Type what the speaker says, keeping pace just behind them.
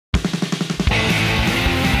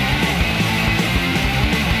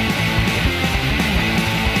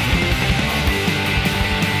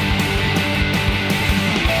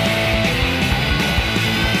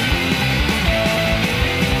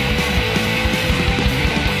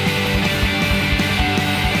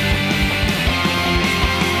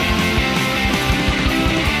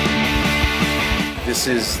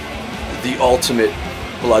This is the ultimate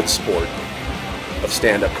blood sport of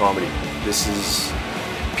stand-up comedy. This is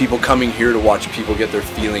people coming here to watch people get their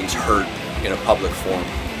feelings hurt in a public forum.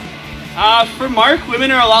 For Mark, women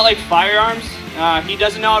are a lot like firearms. He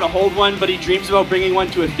doesn't know how to hold one, but he dreams about bringing one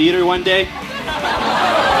to a theater one day.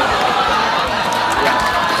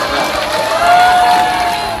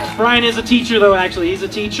 Brian is a teacher, though, actually. He's a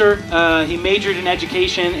teacher. He majored in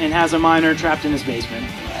education and has a minor trapped in his basement.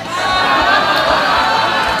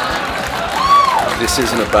 This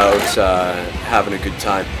isn't about having a good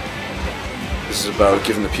time. This is about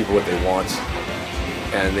giving the people what they want,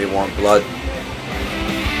 and they want blood.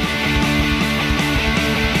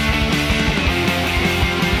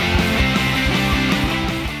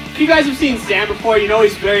 If you guys have seen Sam before, you know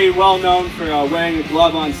he's very well known for wearing a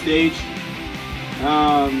glove on stage.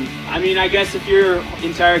 I mean, I guess if your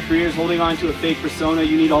entire career is holding on to a fake persona,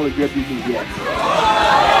 you need all the grip you can get.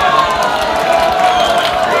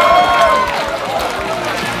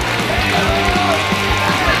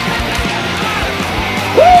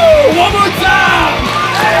 Woo! One more time!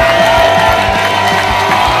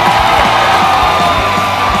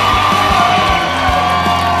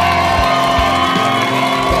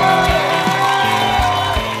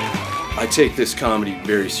 I take this comedy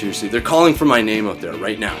very seriously. They're calling for my name out there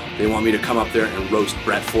right now. They want me to come up there and roast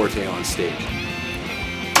Brett Forté on stage.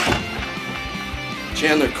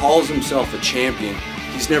 Chandler calls himself a champion.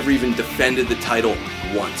 He's never even defended the title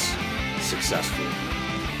once successfully.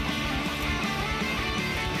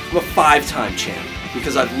 I'm a 5-time champ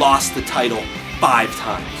because I've lost the title 5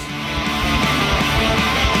 times.